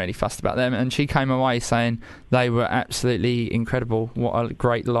not really fussed about them, and she came away saying they were absolutely incredible. What a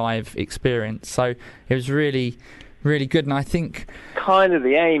great live experience. So it was really, really good, and I think kind of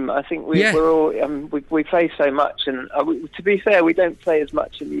the aim. I think we're all we play so much, and to be fair, we don't play as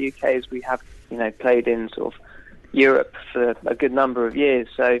much in the UK as we have played in sort of Europe for a good number of years.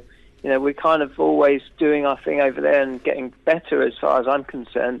 So we're kind of always doing our thing over there and getting better as far as I'm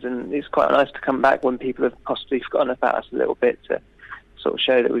concerned, and it's quite nice to come back when people have possibly forgotten about us a little bit to sort of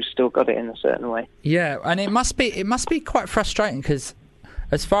show that we've still got it in a certain way. Yeah, and it must be quite frustrating, because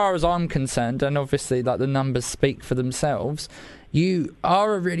as far as I'm concerned, and obviously like the numbers speak for themselves, you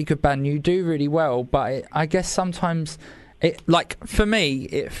are a really good band, you do really well, but I guess sometimes for me,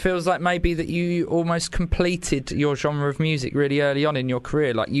 it feels like maybe that you almost completed your genre of music really early on in your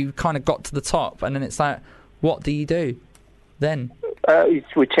career. Like you kind of got to the top, and then it's like, what do you do then?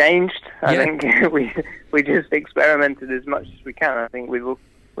 We changed. I think we just experimented as much as we can. I think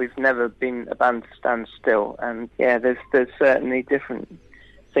we've never been a band to stand still, and there's certainly different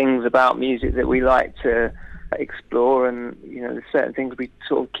things about music that we like to explore, and there's certain things we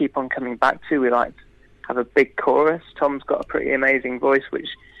sort of keep on coming back to. We like to have a big chorus. Tom's got a pretty amazing voice, which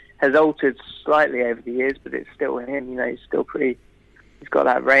has altered slightly over the years, but it's still him. He's still pretty. He's got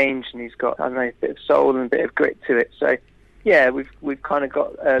that range, and he's got, I don't know, a bit of soul and a bit of grit to it. So, yeah, we've kind of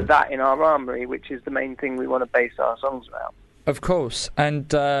got that in our armoury, which is the main thing we want to base our songs around. Of course,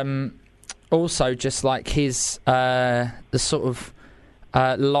 and also just like his the sort of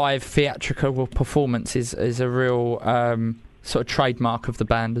live theatrical performance is a real sort of trademark of the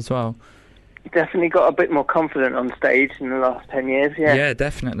band as well. Definitely got a bit more confident on stage in the last 10 years, yeah. Yeah,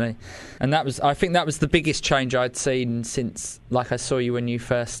 definitely. And I think that was the biggest change I'd seen since, like, I saw you when you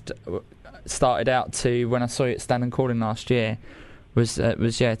first started out to when I saw you at Stand and Calling last year, was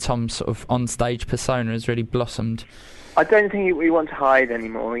Tom's sort of on-stage persona has really blossomed. I don't think we want to hide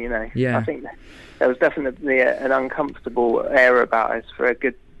anymore, Yeah. I think there was definitely an uncomfortable air about us for a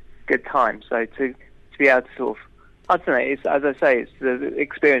good time. So to be able to sort of, I don't know, it's, as I say, it's the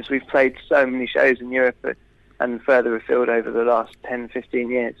experience. We've played so many shows in Europe and further afield over the last 10, 15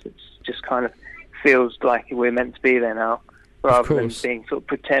 years. It's just kind of feels like we're meant to be there now, rather than being sort of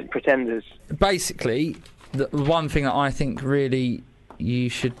pretenders. Basically, the one thing that I think really you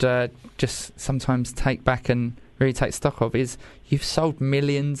should just sometimes take back and really take stock of is you've sold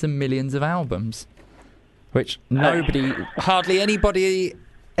millions and millions of albums, which hardly anybody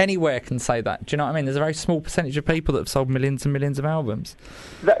anywhere can say that. Do you know what I mean? There's a very small percentage of people that have sold millions and millions of albums.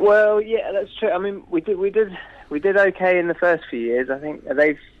 Well, yeah, that's true. I mean, we did okay in the first few years. I think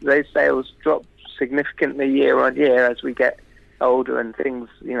those sales dropped significantly year on year as we get older and things.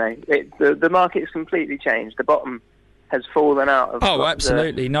 The market's completely changed. The bottom has fallen out of. Oh,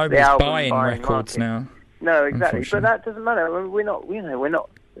 absolutely. Nobody's buying records now. No, exactly. But that doesn't matter. We're not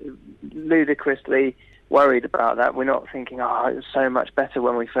ludicrously worried about that. We're not thinking, it was so much better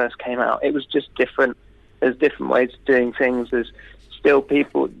when we first came out. It was just different. There's different ways of doing things. There's still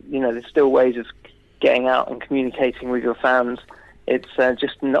people, there's still ways of getting out and communicating with your fans. It's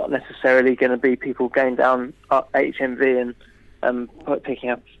just not necessarily going to be people going down HMV and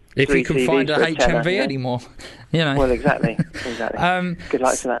picking up. If you can find a HMV anymore, Well, exactly. Good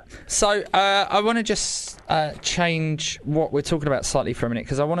luck to that. So I want to just change what we're talking about slightly for a minute,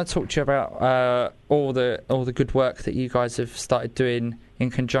 because I want to talk to you about all the good work that you guys have started doing in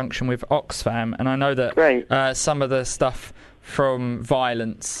conjunction with Oxfam, and I know that some of the stuff from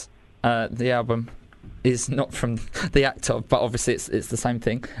Violence, the album, is not from the act of, but obviously it's the same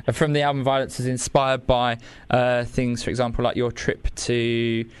thing. From the album Violence is inspired by things, for example, like your trip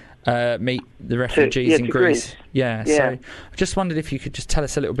to meet the refugees in Greece. Yeah, so I just wondered if you could just tell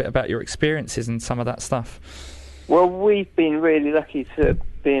us a little bit about your experiences and some of that stuff. Well, we've been really lucky to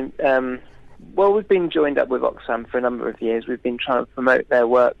be... we've been joined up with Oxfam for a number of years. We've been trying to promote their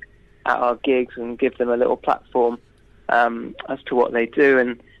work at our gigs and give them a little platform as to what they do.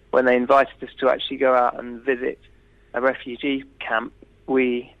 And when they invited us to actually go out and visit a refugee camp,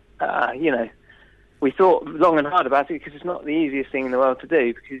 we thought long and hard about it, because it's not the easiest thing in the world to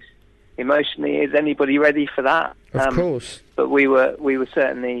do, because emotionally, is anybody ready for that? Of course. But we were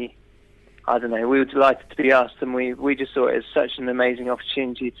certainly, I don't know, we were delighted to be asked, and we just saw it as such an amazing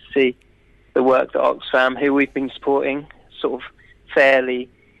opportunity to see the work that Oxfam, who we've been supporting sort of fairly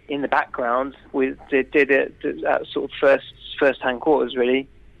in the background, did it at sort of first-hand quarters, really.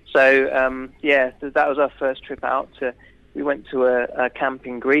 So, that was our first trip out. We went to a camp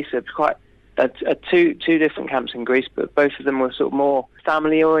in Greece. It was quite two different camps in Greece, but both of them were sort of more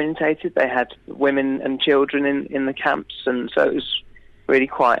family-orientated. They had women and children in the camps, and so it was really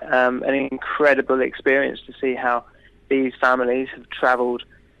quite an incredible experience to see how these families have travelled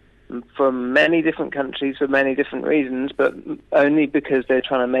from many different countries for many different reasons, but only because they're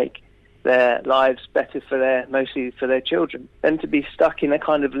trying to make their lives better mostly for their children. Then to be stuck in a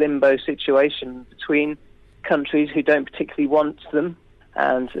kind of limbo situation between countries who don't particularly want them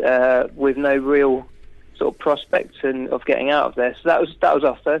and with no real sort of prospects of getting out of there. So that was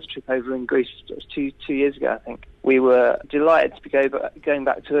our first trip over in Greece. It was two years ago, I think. We were delighted to be going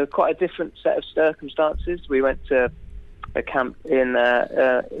back to quite a different set of circumstances. We went to a camp in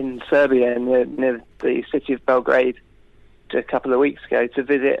Serbia near the city of Belgrade a couple of weeks ago to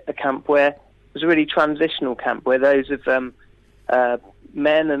visit a camp where it was a really transitional camp where those of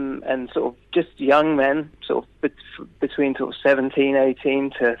men and sort of just young men, sort of between sort of 17, 18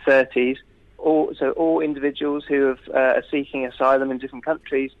 to 30s, all individuals who are seeking asylum in different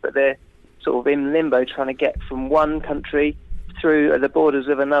countries, but they're sort of in limbo trying to get from one country through the borders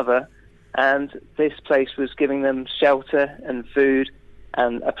of another. And this place was giving them shelter and food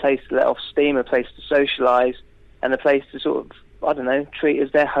and a place to let off steam, a place to socialise, and a place to sort of, I don't know, treat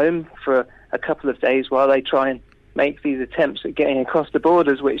as their home for a couple of days while they try and make these attempts at getting across the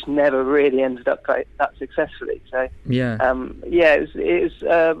borders, which never really ended up that successfully. So it's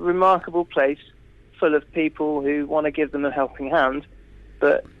a remarkable place full of people who want to give them a helping hand,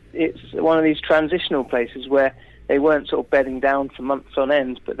 but it's one of these transitional places where they weren't sort of bedding down for months on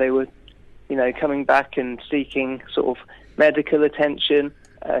end, but they were, coming back and seeking sort of medical attention,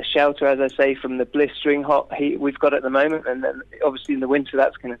 shelter, as I say, from the blistering hot heat we've got at the moment, and then obviously in the winter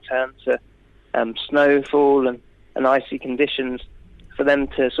that's going to turn to snowfall and icy conditions, for them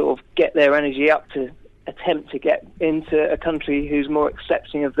to sort of get their energy up to attempt to get into a country who's more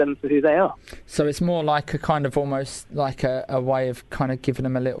accepting of them for who they are. So it's more like a kind of almost like a way of kind of giving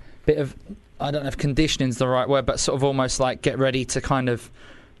them a little bit of, I don't know if conditioning is the right word, but sort of almost like get ready to kind of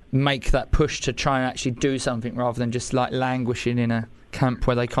make that push to try and actually do something rather than just like languishing in a camp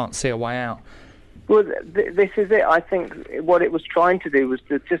where they can't see a way out. Well, this is it. I think what it was trying to do was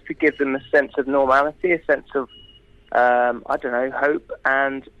just to give them a sense of normality, a sense of hope,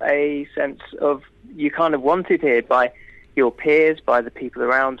 and a sense of you kind of wanted here by your peers, by the people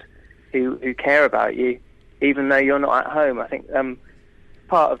around who care about you, even though you're not at home. I think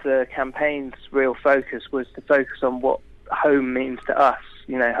part of the campaign's real focus was to focus on what home means to us.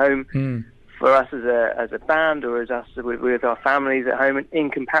 Home for us as a band, or as us with our families at home, in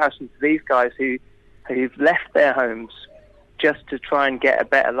comparison to these guys who've left their homes just to try and get a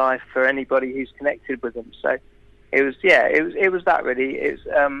better life for anybody who's connected with them. So it was that really. It's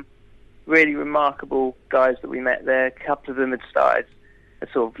really remarkable guys that we met there. A couple of them had started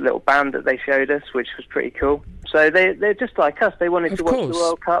a sort of little band that they showed us, which was pretty cool. So they're just like us. They wanted to watch the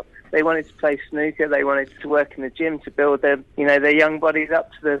World Cup. They wanted to play snooker. They wanted to work in the gym to build their young bodies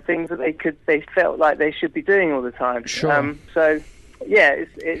up to the things that they felt like they should be doing all the time. Sure. It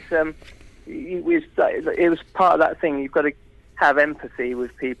was part of that thing. You've got to have empathy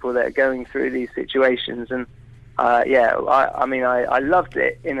with people that are going through these situations, and I loved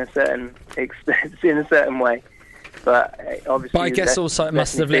it in a certain way, but obviously. But I guess also it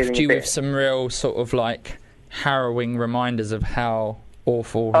must have left you with some real sort of like harrowing reminders of how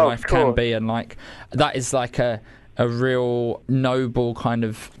awful life can be, and like that is like a real noble kind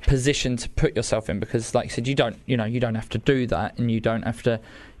of position to put yourself in, because like you said, you don't have to do that, and you don't have to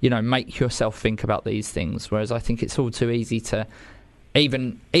make yourself think about these things, whereas I think it's all too easy to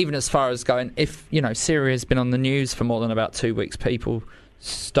even as far as going, if Syria's been on the news for more than about 2 weeks, people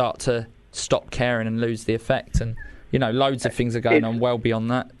start to stop caring and lose the effect, and loads of things are going on well beyond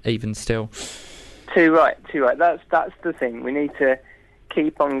that even still. Too right. That's the thing. We need to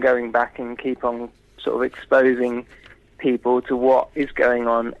keep on going back and keep on sort of exposing people to what is going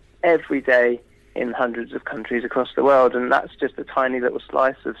on every day in hundreds of countries across the world, and that's just a tiny little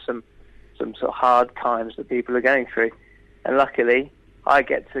slice of some sort of hard times that people are going through. And luckily, I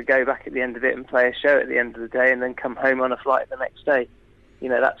get to go back at the end of it and play a show at the end of the day, and then come home on a flight the next day.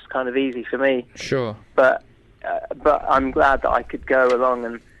 That's kind of easy for me. Sure. But I'm glad that I could go along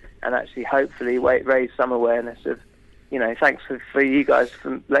and actually hopefully raise some awareness of. Thanks for you guys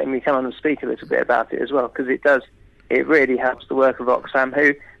for letting me come on and speak a little bit about it as well, because it really helps the work of Oxfam,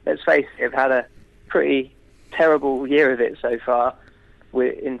 who, let's face it, have had a pretty terrible year of it so far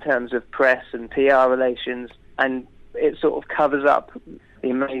in terms of press and PR relations, and it sort of covers up the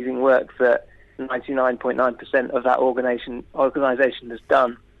amazing work that 99.9% of that organisation has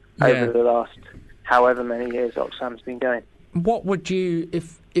done over the last however many years Oxfam's been going. What would you,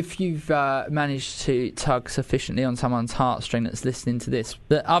 if you've managed to tug sufficiently on someone's heartstring that's listening to this,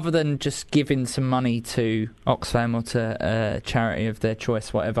 that other than just giving some money to Oxfam or to a charity of their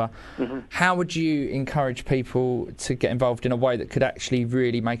choice, whatever, how would you encourage people to get involved in a way that could actually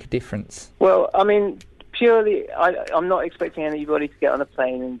really make a difference? Well, I mean, purely, I'm not expecting anybody to get on a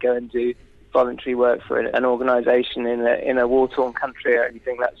plane and go and do voluntary work for an organisation in a war-torn country or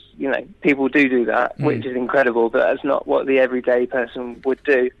anything. That's, people do that, which is incredible, but that's not what the everyday person would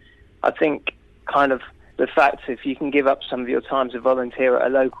do. I think kind of the fact if you can give up some of your time to volunteer at a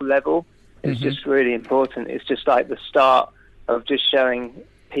local level is just really important. It's just like the start of just showing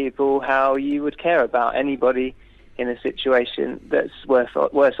people how you would care about anybody in a situation that's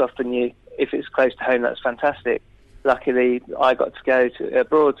worse off than you. If it's close to home, that's fantastic. Luckily, I got to go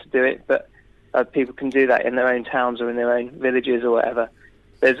abroad to do it, but people can do that in their own towns or in their own villages or whatever.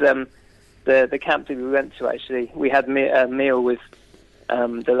 There's the camp that we went to, actually. We had a meal with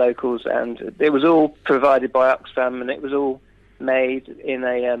the locals, and it was all provided by Oxfam, and it was all made in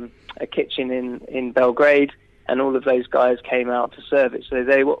a kitchen in Belgrade, and all of those guys came out to serve it. So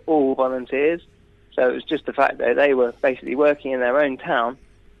they were all volunteers. So it was just the fact that they were basically working in their own town,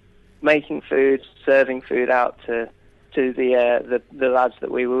 making food, serving food out to to the lads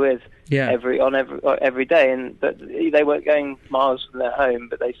that we were with every day, but they weren't going miles from their home,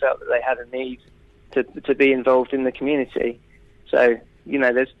 but they felt that they had a need to be involved in the community. So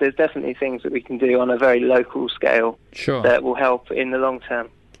there's definitely things that we can do on a very local scale that will help in the long term.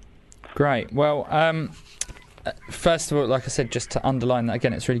 Great. Well, first of all, like I said, just to underline that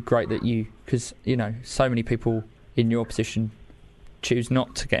again, it's really great that because so many people in your position choose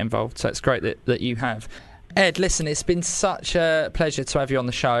not to get involved, so it's great that you have. Ed, listen, it's been such a pleasure to have you on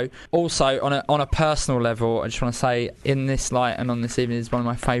the show. Also, on a personal level, I just want to say, In This Light and On This Evening is one of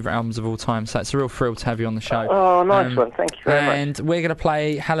my favourite albums of all time, so it's a real thrill to have you on the show. Oh, nice one. Thank you very much. And we're going to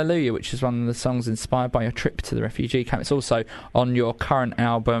play Hallelujah, which is one of the songs inspired by your trip to the refugee camp. It's also on your current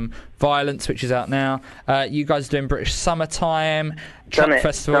album, Violence, which is out now. You guys are doing British Summertime, Truck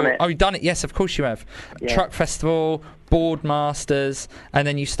Festival. Oh, you've done it? Yes, of course you have. Yeah. Truck Festival, Boardmasters, and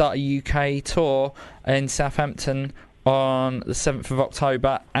then you start a UK tour in Southampton on the 7th of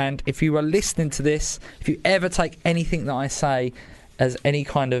October. And if you are listening to this, if you ever take anything that I say as any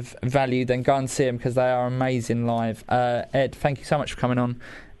kind of value, then go and see them, because they are amazing live. Ed, thank you so much for coming on.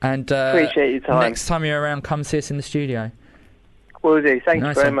 And appreciate your time. Next time you're around, come see us in the studio. Will do. Thank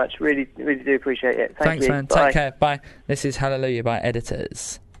you very much. Really, really do appreciate it. Thanks, you. Man. Bye. Take care. Bye. This is Hallelujah by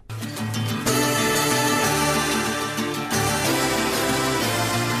Editors.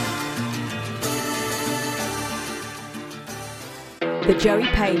 The Joey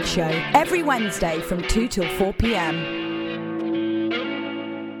Page Show, every Wednesday from 2 till 4 p.m.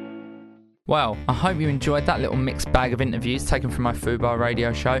 Well, I hope you enjoyed that little mixed bag of interviews taken from my Fubar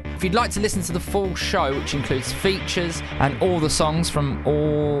radio show. If you'd like to listen to the full show, which includes features and all the songs from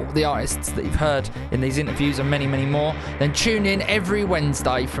all the artists that you've heard in these interviews and many, many more, then tune in every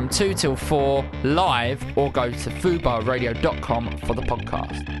Wednesday from 2 till 4 live, or go to fubarradio.com for the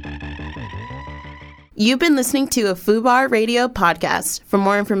podcast. You've been listening to a Fubar Radio podcast. For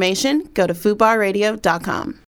more information, go to fubarradio.com.